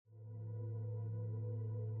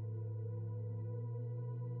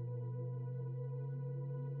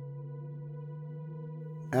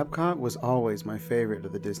Epcot was always my favorite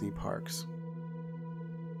of the Disney parks.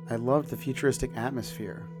 I loved the futuristic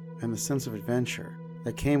atmosphere and the sense of adventure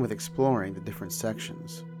that came with exploring the different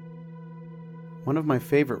sections. One of my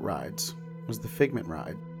favorite rides was the Figment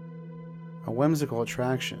ride, a whimsical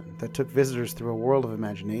attraction that took visitors through a world of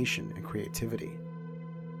imagination and creativity.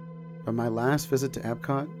 But my last visit to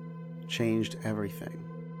Epcot changed everything.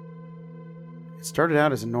 It started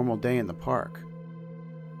out as a normal day in the park.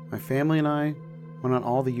 My family and I went on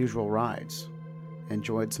all the usual rides,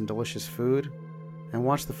 enjoyed some delicious food, and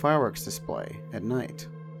watched the fireworks display at night.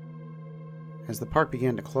 As the park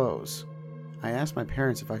began to close, I asked my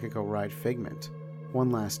parents if I could go ride Figment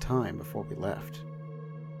one last time before we left.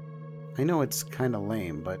 I know it's kinda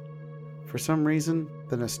lame, but for some reason,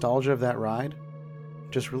 the nostalgia of that ride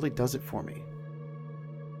just really does it for me.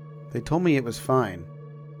 They told me it was fine,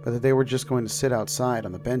 but that they were just going to sit outside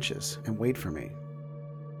on the benches and wait for me.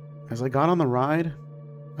 As I got on the ride,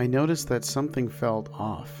 I noticed that something felt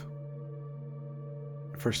off.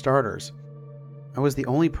 For starters, I was the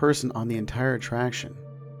only person on the entire attraction,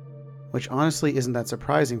 which honestly isn't that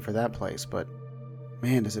surprising for that place, but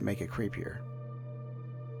man, does it make it creepier.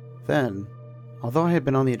 Then, although I had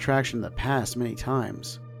been on the attraction in the past many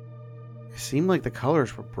times, it seemed like the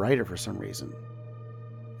colors were brighter for some reason,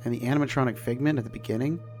 and the animatronic Figment at the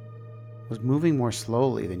beginning was moving more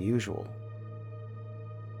slowly than usual.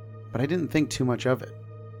 But I didn't think too much of it,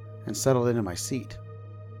 and settled into my seat,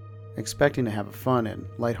 expecting to have a fun and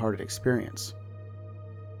lighthearted experience.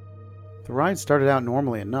 The ride started out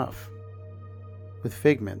normally enough, with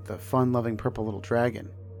Figment, the fun-loving purple little dragon,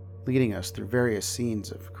 leading us through various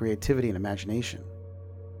scenes of creativity and imagination.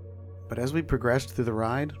 But as we progressed through the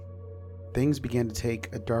ride, things began to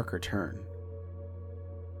take a darker turn.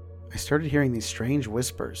 I started hearing these strange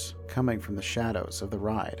whispers coming from the shadows of the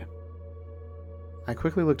ride. I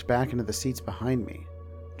quickly looked back into the seats behind me,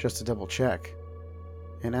 just to double check,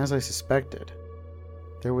 and as I suspected,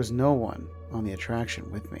 there was no one on the attraction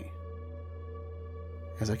with me.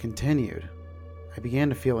 As I continued, I began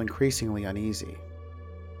to feel increasingly uneasy.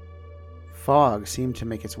 Fog seemed to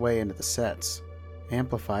make its way into the sets,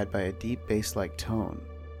 amplified by a deep bass-like tone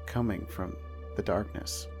coming from the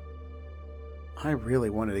darkness. I really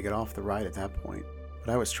wanted to get off the ride at that point,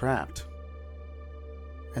 but I was trapped.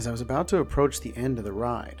 As I was about to approach the end of the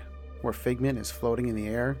ride, where Figment is floating in the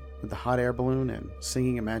air with the hot air balloon and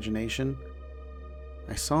singing Imagination,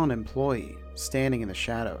 I saw an employee standing in the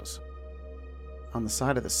shadows on the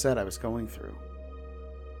side of the set I was going through.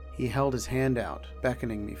 He held his hand out,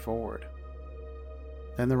 beckoning me forward.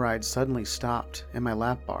 Then the ride suddenly stopped and my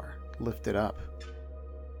lap bar lifted up.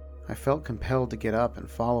 I felt compelled to get up and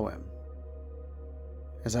follow him.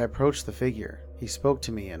 As I approached the figure, he spoke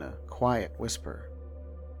to me in a quiet whisper.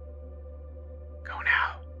 Go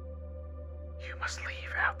now. You must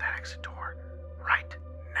leave out that exit door right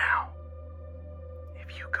now.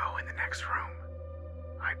 If you go in the next room,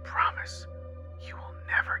 I promise you will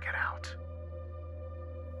never get out.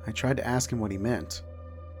 I tried to ask him what he meant,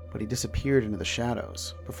 but he disappeared into the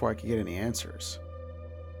shadows before I could get any answers.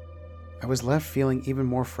 I was left feeling even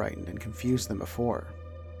more frightened and confused than before.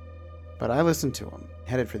 But I listened to him,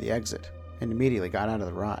 headed for the exit, and immediately got out of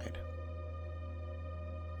the ride.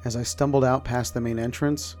 As I stumbled out past the main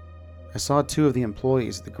entrance, I saw two of the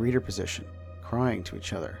employees at the greeter position, crying to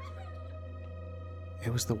each other.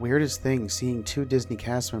 It was the weirdest thing seeing two Disney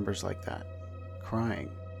cast members like that,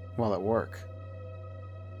 crying, while at work.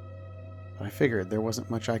 But I figured there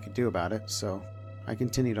wasn't much I could do about it, so I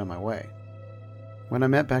continued on my way. When I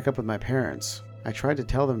met back up with my parents, I tried to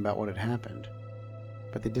tell them about what had happened,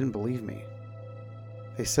 but they didn't believe me.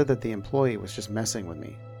 They said that the employee was just messing with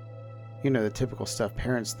me. You know, the typical stuff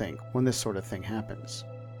parents think when this sort of thing happens.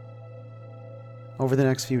 Over the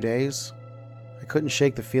next few days, I couldn't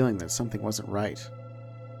shake the feeling that something wasn't right.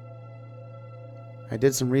 I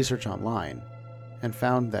did some research online and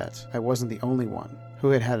found that I wasn't the only one who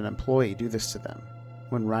had had an employee do this to them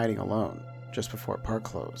when riding alone just before park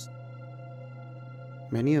closed.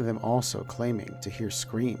 Many of them also claiming to hear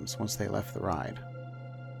screams once they left the ride.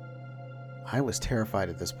 I was terrified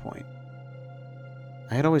at this point.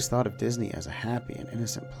 I had always thought of Disney as a happy and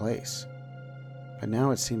innocent place, but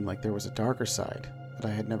now it seemed like there was a darker side that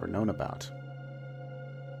I had never known about.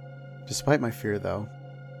 Despite my fear, though,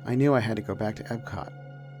 I knew I had to go back to Epcot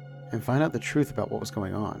and find out the truth about what was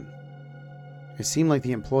going on. It seemed like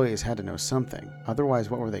the employees had to know something, otherwise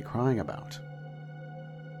what were they crying about?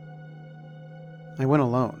 I went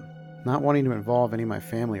alone, not wanting to involve any of my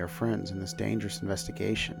family or friends in this dangerous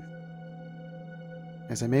investigation.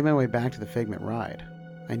 As I made my way back to the Figment ride,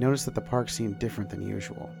 I noticed that the park seemed different than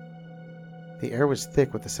usual. The air was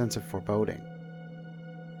thick with a sense of foreboding.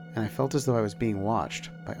 and I felt as though I was being watched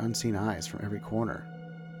by unseen eyes from every corner.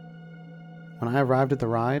 When I arrived at the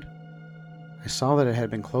ride, I saw that it had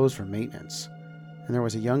been closed for maintenance, and there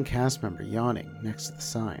was a young cast member yawning next to the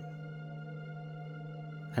sign.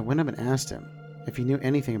 I went up and asked him if he knew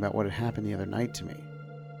anything about what had happened the other night to me,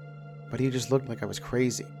 but he just looked like I was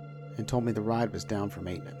crazy and told me the ride was down for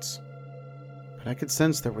maintenance. But I could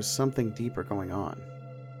sense there was something deeper going on.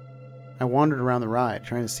 I wandered around the ride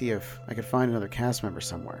trying to see if I could find another cast member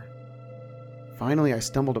somewhere. Finally, I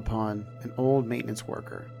stumbled upon an old maintenance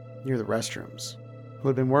worker near the restrooms who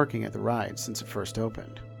had been working at the ride since it first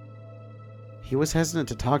opened. He was hesitant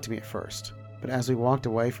to talk to me at first, but as we walked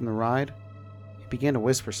away from the ride, he began to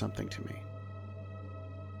whisper something to me.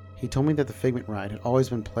 He told me that the Figment ride had always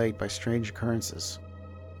been plagued by strange occurrences,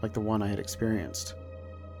 like the one I had experienced,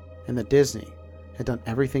 and that Disney had done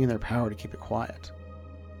everything in their power to keep it quiet.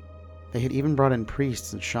 They had even brought in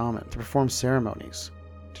priests and shamans to perform ceremonies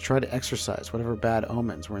to try to exorcise whatever bad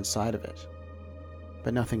omens were inside of it,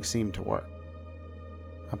 but nothing seemed to work.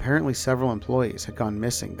 Apparently several employees had gone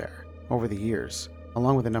missing there over the years,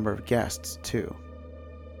 along with a number of guests too.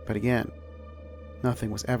 But again,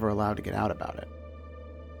 nothing was ever allowed to get out about it.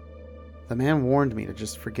 The man warned me to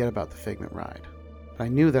just forget about the Figment ride, but I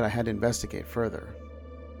knew that I had to investigate further.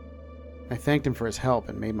 I thanked him for his help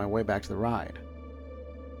and made my way back to the ride.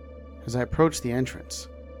 As I approached the entrance,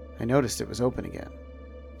 I noticed it was open again,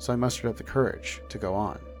 so I mustered up the courage to go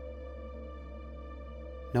on.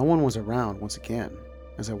 No one was around once again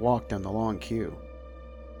as I walked down the long queue,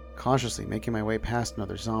 cautiously making my way past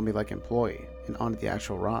another zombie-like employee and onto the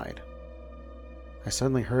actual ride. I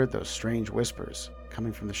suddenly heard those strange whispers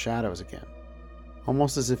coming from the shadows again,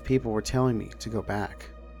 almost as if people were telling me to go back.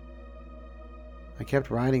 I kept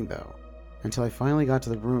riding though, until I finally got to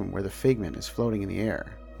the room where the Figment is floating in the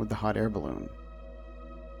air with the hot air balloon.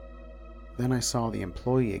 Then I saw the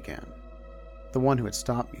employee again, the one who had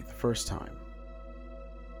stopped me the first time.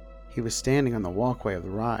 He was standing on the walkway of the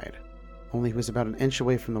ride, only he was about an inch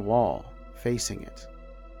away from the wall, facing it.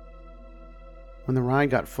 When the ride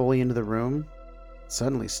got fully into the room, it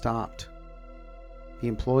suddenly stopped. The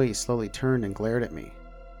employee slowly turned and glared at me.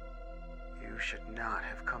 "You should not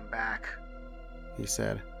have come back," he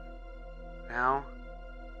said. "Now,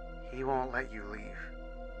 he won't let you leave.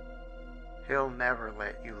 He'll never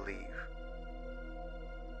let you leave."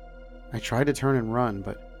 I tried to turn and run,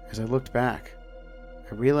 but as I looked back,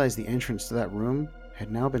 I realized the entrance to that room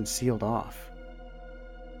had now been sealed off.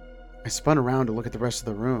 I spun around to look at the rest of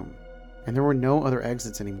the room, and there were no other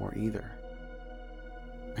exits anymore either.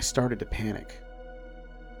 I started to panic.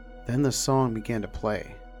 Then the song began to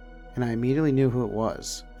play, and I immediately knew who it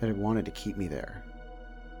was that had wanted to keep me there.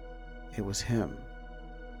 It was him,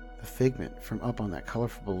 the Figment from up on that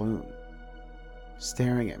colorful balloon,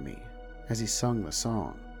 staring at me as he sung the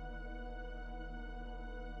song.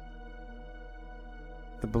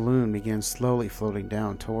 The balloon began slowly floating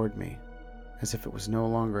down toward me, as if it was no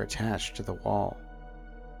longer attached to the wall.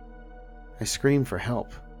 I screamed for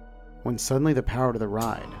help, when suddenly the power to the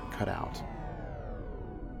ride cut out.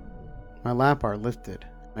 My lap bar lifted,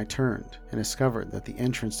 and I turned and discovered that the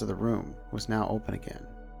entrance to the room was now open again.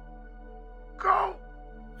 "Go!"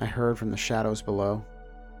 I heard from the shadows below.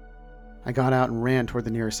 I got out and ran toward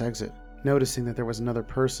the nearest exit, noticing that there was another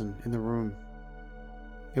person in the room.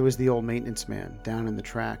 It was the old maintenance man down in the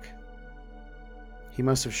track. He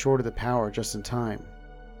must have shorted the power just in time.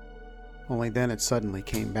 Only then it suddenly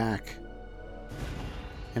came back,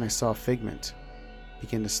 and I saw Figment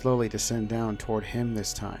begin to slowly descend down toward him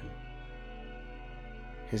this time,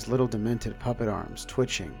 his little demented puppet arms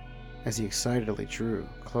twitching as he excitedly drew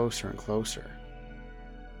closer and closer.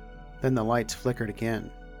 Then the lights flickered again,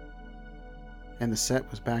 and the set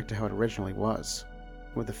was back to how it originally was,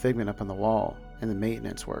 with the Figment up on the wall and the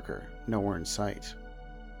maintenance worker nowhere in sight.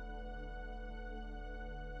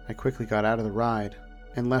 I quickly got out of the ride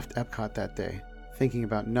and left Epcot that day, thinking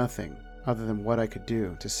about nothing other than what I could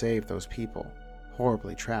do to save those people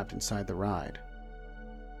horribly trapped inside the ride.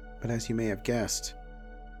 But as you may have guessed,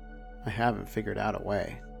 I haven't figured out a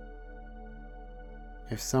way.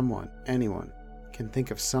 If someone, anyone, can think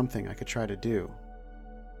of something I could try to do,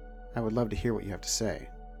 I would love to hear what you have to say.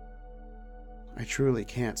 I truly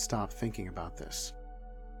can't stop thinking about this.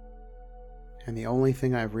 And the only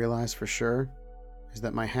thing I've realized for sure is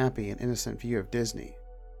that my happy and innocent view of Disney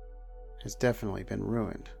has definitely been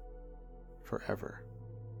ruined forever.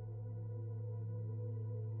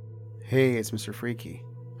 Hey, it's Mr. Freaky.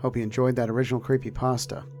 Hope you enjoyed that original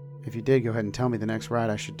creepypasta. If you did, go ahead and tell me the next ride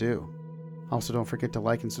I should do. Also, don't forget to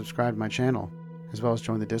like and subscribe to my channel, as well as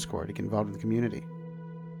join the Discord to get involved in the community.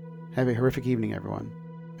 Have a horrific evening, everyone,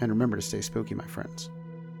 and remember to stay spooky, my friends.